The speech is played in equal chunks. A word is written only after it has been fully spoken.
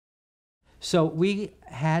So we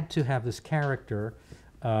had to have this character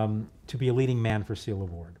to be a leading man for Seal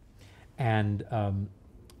Award. And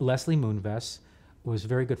Leslie Moonves was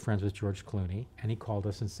very good friends with George Clooney, and he called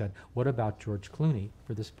us and said, what about George Clooney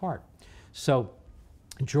for this part? So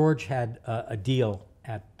George had a deal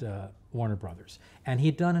at Warner Brothers, and he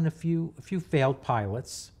had done in a few failed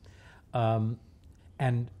pilots.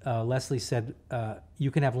 And Leslie said, you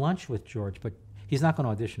can have lunch with George, but he's not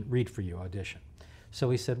going to read for you, audition. So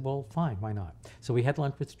he said, well, fine, why not? So we had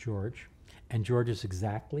lunch with George, and George is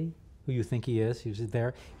exactly who you think he is. He was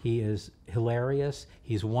there. He is hilarious.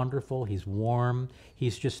 He's wonderful. He's warm.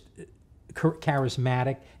 He's just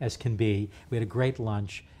charismatic as can be. We had a great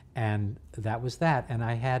lunch, and that was that. And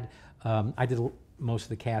I did most of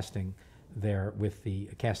the casting there with the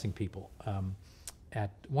casting people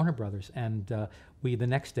at Warner Brothers. And the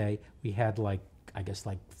next day, we had I guess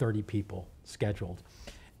 30 people scheduled.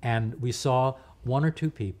 And we saw 1 or 2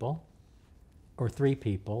 people, or 3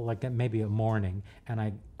 people, maybe a morning, and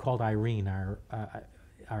I called Irene,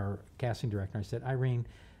 our casting director. I said, Irene,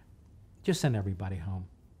 just send everybody home.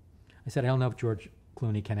 I said, I don't know if George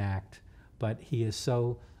Clooney can act, but he is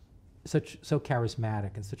so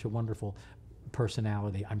charismatic and such a wonderful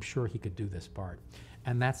personality. I'm sure he could do this part.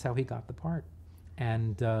 And that's how he got the part.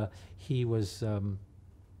 And he was,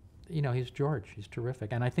 he's George. He's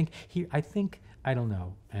terrific. And I think, I don't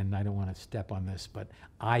know, and I don't want to step on this, but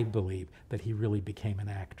I believe that he really became an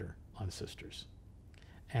actor on Sisters.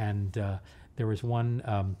 And there was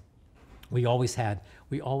one, we always had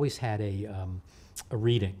a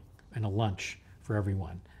reading and a lunch for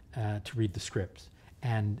everyone to read the scripts.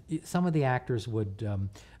 And some of the actors would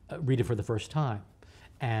read it for the first time.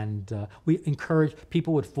 And we encouraged,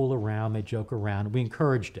 people would fool around, they joke around. We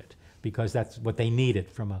encouraged it because that's what they needed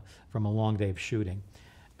from a long day of shooting.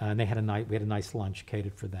 And we had a nice lunch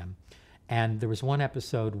catered for them. And there was one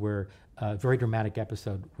episode a very dramatic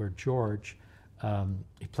episode where George,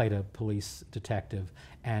 he played a police detective,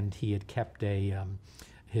 and he had kept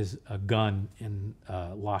his gun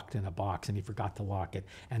locked in a box, and he forgot to lock it.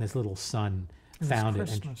 And his little son found it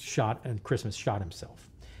and Christmas shot himself.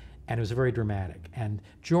 And it was very dramatic. And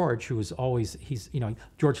George, who was always,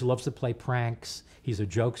 George loves to play pranks. He's a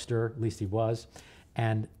jokester, at least he was.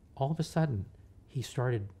 And all of a sudden, he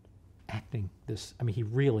started acting this. I mean,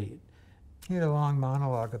 he had a long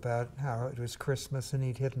monologue about how it was Christmas and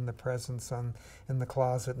he'd hidden the presents in the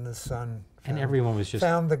closet, and his son everyone was just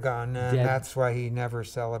found the gun, and dead. That's why he never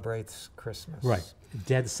celebrates Christmas. Right,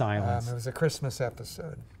 dead silence. It was a Christmas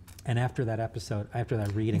episode. And after that episode, after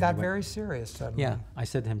that reading, he got very serious suddenly. Yeah, I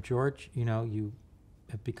said to him, George, you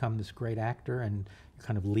have become this great actor, and you're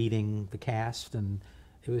kind of leading the cast, and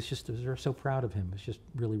we were so proud of him. It was just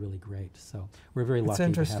really, really great. So we're very lucky to have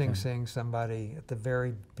him. It's interesting seeing somebody at the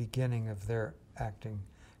very beginning of their acting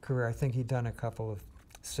career. I think he'd done a couple of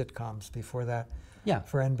sitcoms before that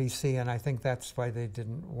for NBC, and I think that's why they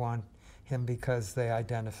didn't want him, because they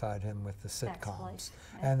identified him with the sitcoms,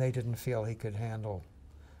 and they didn't feel he could handle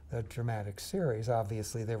the dramatic series.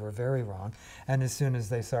 Obviously, they were very wrong. And as soon as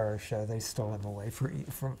they saw our show, they stole him away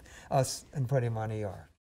from us and put him on ER.